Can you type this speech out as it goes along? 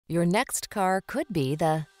Your next car could be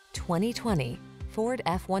the 2020 Ford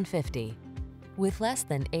F-150. With less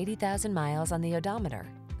than 80,000 miles on the odometer,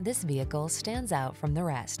 this vehicle stands out from the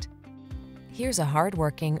rest. Here's a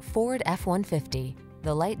hard-working Ford F-150,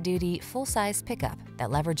 the light-duty, full-size pickup that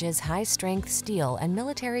leverages high-strength steel and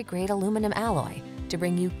military-grade aluminum alloy to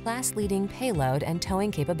bring you class-leading payload and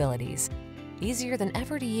towing capabilities. Easier than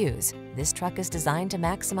ever to use, this truck is designed to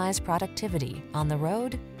maximize productivity on the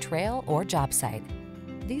road, trail, or job site.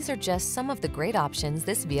 These are just some of the great options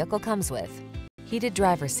this vehicle comes with: heated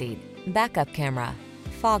driver's seat, backup camera,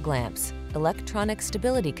 fog lamps, electronic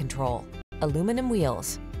stability control, aluminum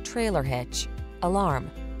wheels, trailer hitch, alarm,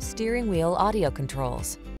 steering wheel audio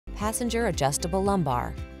controls, passenger adjustable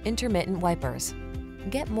lumbar, intermittent wipers.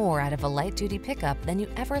 Get more out of a light-duty pickup than you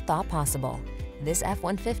ever thought possible. This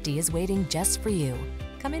F-150 is waiting just for you.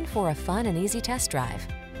 Come in for a fun and easy test drive.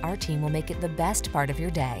 Our team will make it the best part of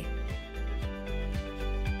your day.